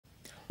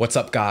What's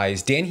up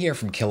guys, Dan here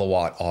from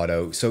Kilowatt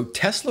Auto. So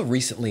Tesla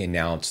recently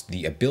announced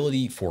the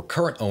ability for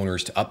current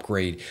owners to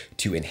upgrade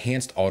to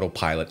Enhanced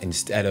Autopilot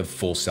instead of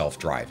full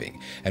self-driving.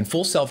 And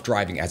full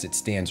self-driving as it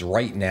stands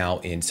right now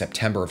in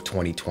September of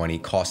 2020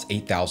 costs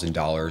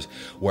 $8,000,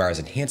 whereas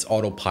Enhanced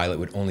Autopilot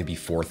would only be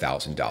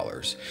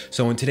 $4,000.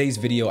 So in today's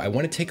video, I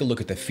want to take a look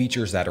at the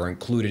features that are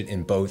included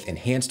in both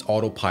Enhanced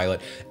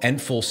Autopilot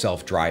and full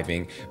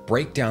self-driving,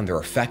 break down their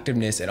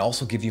effectiveness, and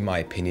also give you my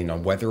opinion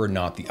on whether or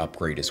not the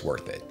upgrade is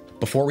worth it.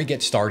 Before we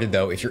get started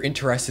though, if you're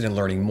interested in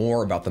learning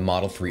more about the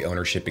Model 3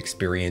 ownership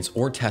experience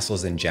or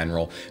Teslas in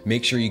general,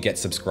 make sure you get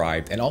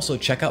subscribed and also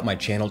check out my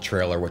channel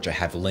trailer, which I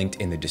have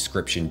linked in the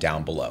description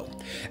down below.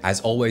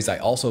 As always, I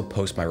also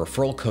post my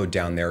referral code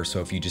down there,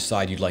 so if you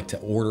decide you'd like to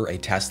order a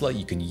Tesla,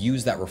 you can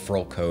use that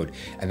referral code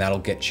and that'll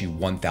get you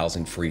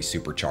 1,000 free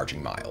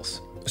supercharging miles.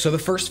 So the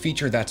first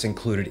feature that's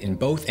included in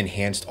both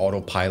Enhanced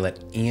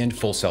Autopilot and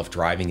Full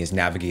Self-Driving is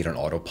Navigate on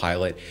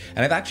Autopilot.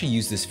 And I've actually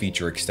used this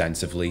feature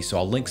extensively, so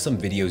I'll link some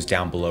videos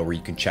down below where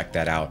you can check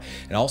that out.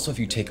 And also if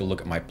you take a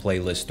look at my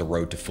playlist, The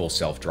Road to Full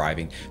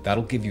Self-Driving,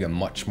 that'll give you a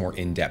much more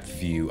in-depth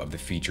view of the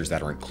features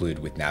that are included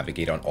with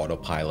Navigate on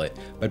Autopilot.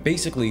 But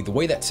basically, the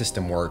way that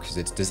system works is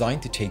it's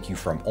designed to take you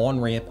from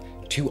on-ramp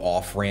to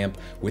off-ramp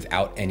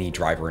without any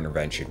driver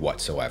intervention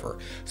whatsoever.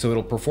 So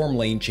it'll perform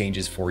lane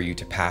changes for you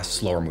to pass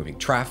slower moving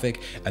traffic,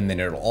 and then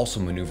it'll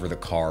also maneuver the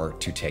car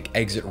to take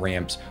exit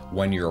ramps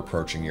when you're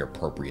approaching your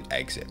appropriate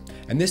exit.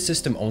 And this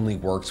system only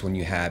works when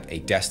you have a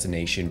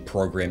destination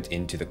programmed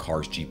into the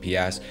car's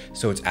GPS,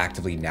 so it's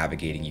actively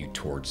navigating you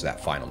towards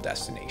that final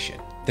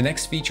destination. The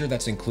next feature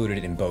that's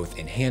included in both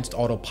Enhanced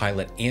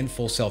Autopilot and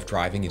Full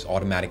Self-Driving is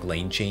automatic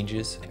lane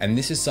changes. And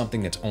this is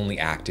something that's only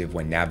active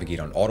when Navigate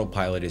on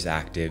Autopilot is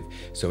active.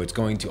 So it's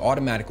going to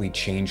automatically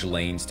change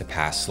lanes to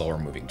pass slower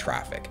moving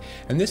traffic.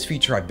 And this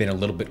feature I've been a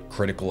little bit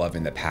critical of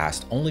in the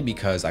past, only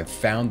because I've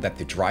found that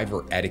the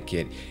driver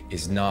etiquette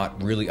is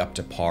not really up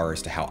to par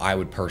as to how I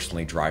would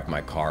personally drive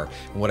my car.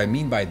 And what I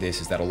mean by this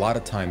is that a lot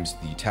of times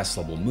the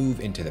Tesla will move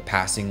into the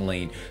passing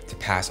lane to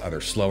pass other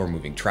slower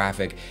moving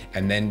traffic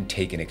and then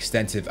take an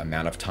extensive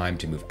amount of time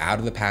to move out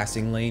of the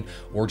passing lane,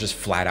 or just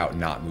flat out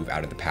not move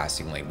out of the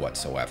passing lane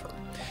whatsoever.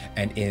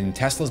 And in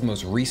Tesla's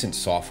most recent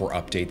software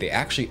update, they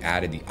actually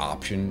added the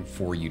option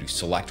for you to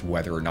select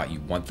whether or not you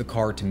want the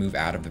car to move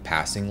out of the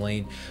passing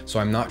lane.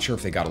 So I'm not sure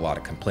if they got a lot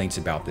of complaints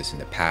about this in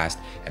the past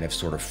and have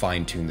sort of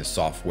fine-tuned the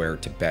software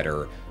to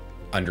better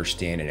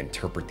understand and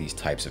interpret these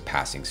types of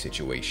passing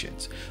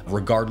situations.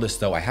 Regardless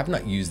though, I have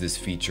not used this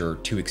feature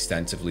too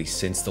extensively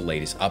since the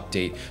latest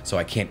update, so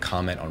I can't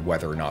comment on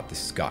whether or not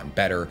this has gotten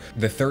better.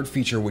 The third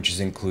feature, which is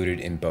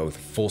included in both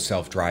Full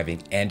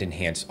Self-Driving and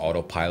Enhanced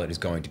Autopilot, is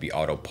going to be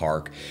Auto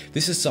Park.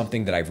 This is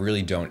something that I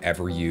really don't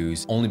ever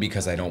use, only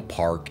because I don't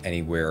park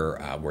anywhere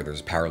where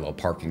there's parallel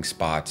parking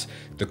spots.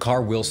 The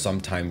car will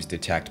sometimes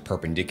detect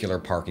perpendicular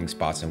parking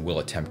spots and will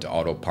attempt to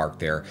auto park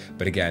there,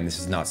 but again, this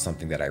is not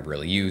something that I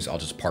really use. I'll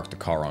just park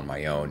the car on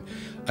my own.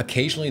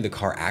 Occasionally the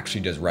car actually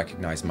does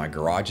recognize my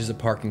garage as a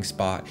parking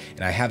spot,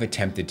 and I have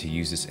attempted to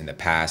use this in the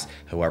past.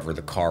 However,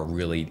 the car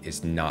really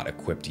is not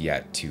equipped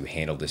yet to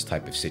handle this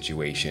type of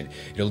situation.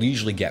 It'll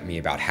usually get me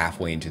about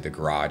halfway into the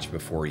garage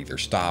before it either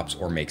stops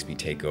or makes me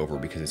take over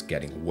because it's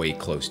getting way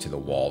close to the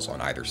walls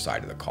on either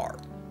side of the car.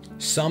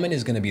 Summon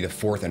is going to be the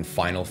fourth and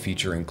final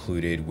feature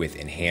included with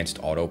Enhanced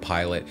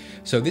Autopilot.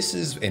 So this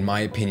is, in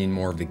my opinion,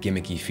 more of the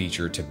gimmicky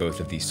feature to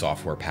both of these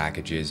software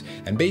packages.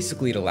 And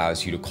basically it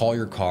allows you to call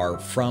your car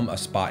from a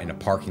spot in a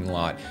parking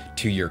lot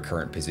to your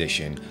current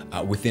position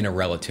within a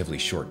relatively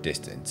short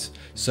distance.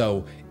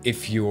 So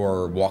if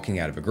you're walking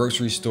out of a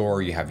grocery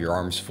store, you have your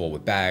arms full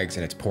with bags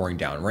and it's pouring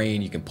down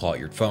rain, you can pull out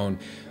your phone,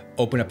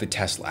 open up the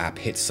Tesla app,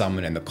 hit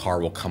summon, and the car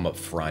will come up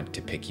front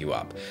to pick you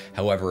up.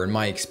 However, in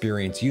my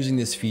experience using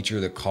this feature,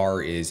 the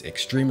car is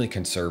extremely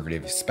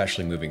conservative,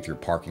 especially moving through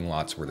parking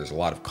lots where there's a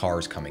lot of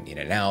cars coming in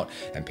and out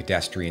and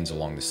pedestrians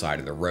along the side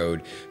of the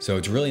road. So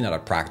it's really not a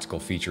practical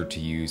feature to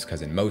use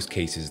because in most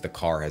cases the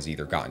car has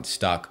either gotten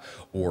stuck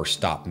or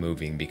stopped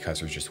moving because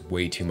there's just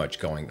way too much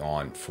going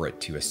on for it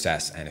to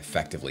assess and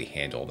effectively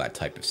handle that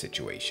type of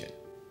situation.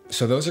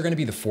 So those are going to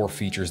be the four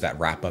features that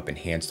wrap up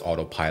Enhanced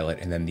Autopilot,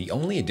 and then the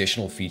only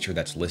additional feature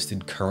that's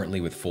listed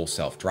currently with Full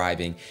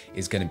Self-Driving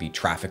is going to be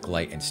traffic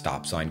light and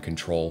stop sign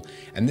control.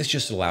 And this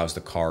just allows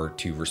the car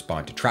to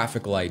respond to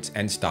traffic lights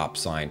and stop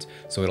signs,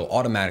 so it'll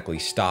automatically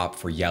stop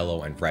for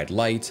yellow and red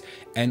lights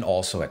and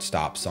also at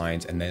stop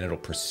signs, and then it'll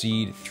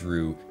proceed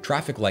through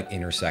traffic light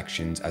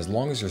intersections as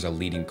long as there's a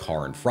leading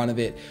car in front of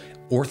it,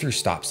 or through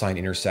stop sign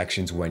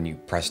intersections when you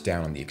press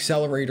down on the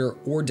accelerator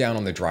or down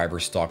on the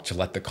driver's stalk to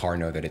let the car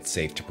know that it's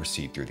safe to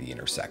proceed through the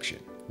intersection.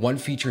 One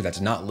feature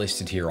that's not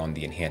listed here on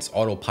the Enhanced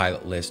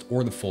Autopilot list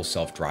or the Full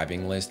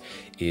Self-Driving list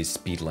is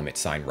speed limit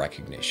sign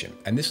recognition.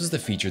 And this is the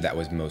feature that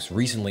was most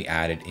recently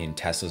added in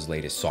Tesla's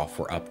latest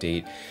software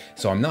update.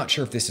 So I'm not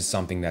sure if this is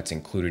something that's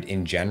included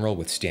in general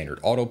with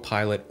standard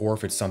autopilot or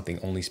if it's something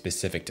only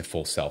specific to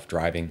Full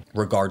Self-Driving.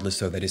 Regardless,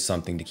 though, that is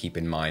something to keep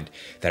in mind,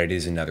 that it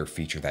is another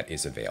feature that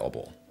is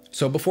available.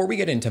 So before we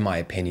get into my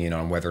opinion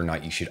on whether or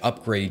not you should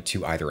upgrade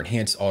to either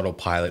enhanced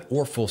autopilot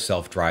or full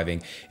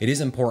self-driving, it is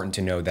important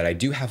to know that I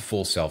do have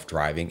full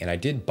self-driving and I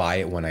did buy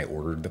it when I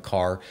ordered the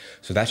car.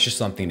 So that's just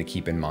something to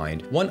keep in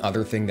mind. One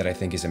other thing that I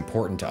think is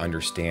important to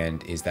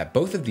understand is that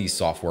both of these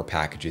software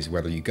packages,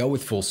 whether you go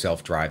with full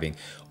self-driving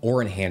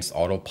or enhanced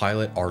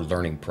autopilot, are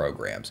learning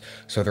programs.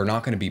 So they're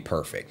not going to be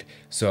perfect.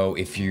 So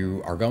if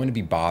you are going to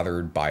be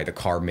bothered by the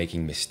car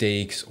making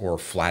mistakes or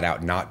flat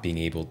out not being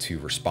able to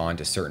respond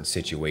to certain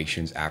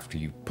situations after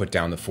you put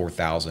down the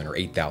 $4,000 or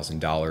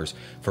 $8,000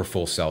 for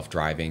full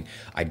self-driving,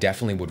 I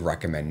definitely would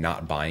recommend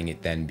not buying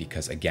it then,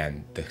 because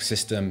again, the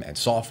system and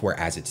software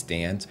as it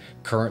stands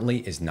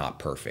currently is not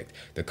perfect.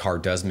 The car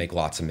does make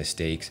lots of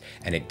mistakes,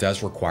 and it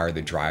does require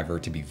the driver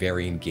to be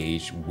very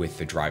engaged with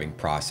the driving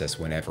process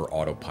whenever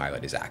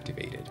autopilot is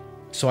activated.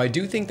 So I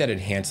do think that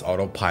enhanced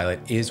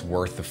autopilot is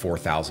worth the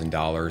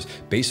 $4,000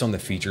 based on the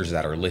features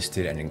that are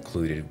listed and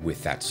included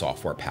with that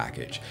software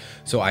package.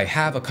 So I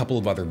have a couple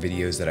of other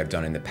videos that I've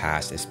done in the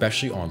past,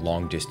 especially on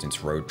long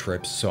distance road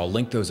trips. So I'll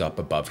link those up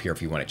above here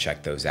if you want to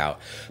check those out.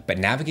 But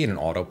Navigate on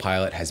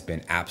Autopilot has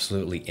been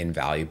absolutely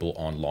invaluable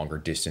on longer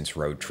distance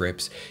road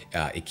trips.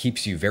 It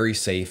keeps you very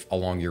safe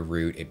along your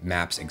route. It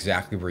maps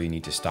exactly where you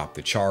need to stop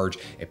the charge.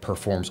 It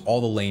performs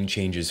all the lane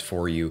changes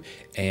for you,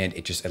 and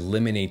it just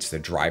eliminates the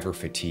driver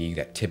fatigue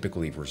that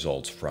typically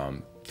results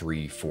from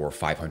 300, 400,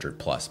 500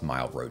 plus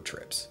mile road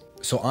trips.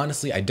 So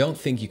honestly, I don't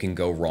think you can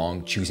go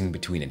wrong choosing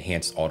between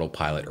enhanced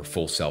autopilot or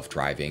full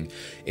self-driving.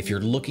 If you're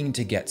looking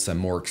to get some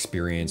more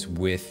experience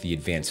with the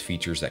advanced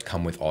features that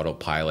come with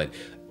autopilot,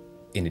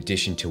 in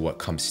addition to what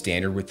comes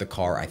standard with the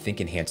car, I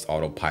think enhanced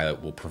autopilot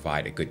will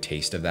provide a good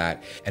taste of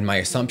that. And my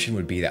assumption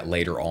would be that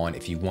later on,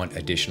 if you want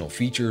additional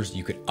features,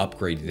 you could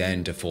upgrade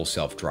then to full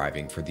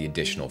self-driving for the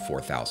additional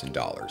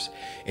 $4,000.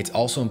 It's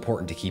also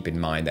important to keep in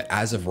mind that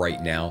as of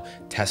right now,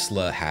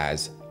 Tesla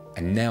has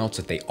announced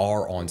that they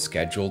are on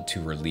schedule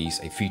to release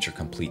a feature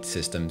complete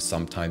system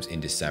sometimes in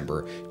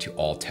December to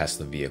all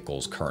Tesla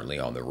vehicles currently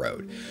on the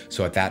road.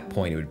 So at that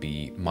point, it would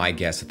be my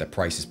guess that the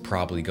price is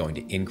probably going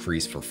to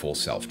increase for full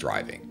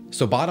self-driving.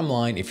 So bottom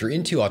line, if you're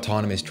into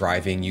autonomous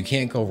driving, you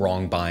can't go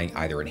wrong buying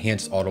either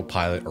enhanced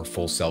autopilot or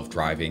full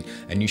self-driving,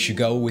 and you should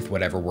go with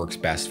whatever works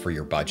best for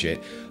your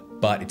budget.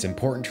 But it's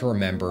important to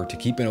remember to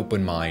keep an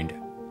open mind.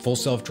 Full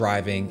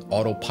self-driving,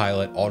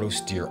 autopilot, auto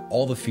steer,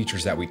 all the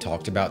features that we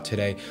talked about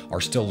today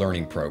are still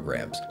learning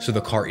programs. So the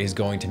car is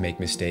going to make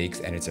mistakes,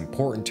 and it's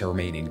important to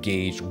remain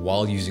engaged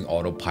while using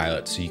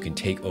autopilot so you can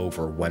take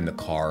over when the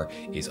car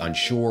is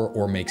unsure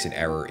or makes an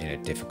error in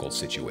a difficult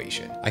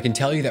situation. I can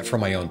tell you that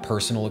from my own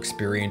personal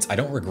experience, I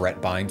don't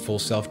regret buying full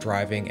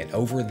self-driving, and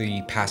over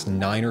the past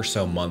 9 or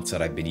so months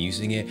that I've been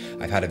using it,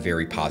 I've had a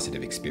very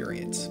positive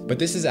experience. But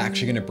this is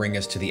actually going to bring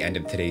us to the end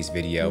of today's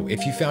video.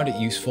 If you found it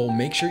useful,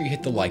 make sure you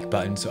hit the like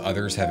button so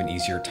others have an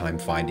easier time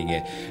finding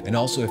it. And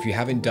also, if you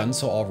haven't done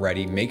so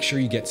already, make sure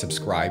you get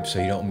subscribed so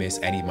you don't miss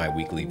any of my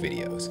weekly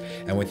videos.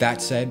 And with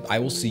that said, I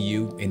will see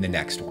you in the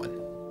next one.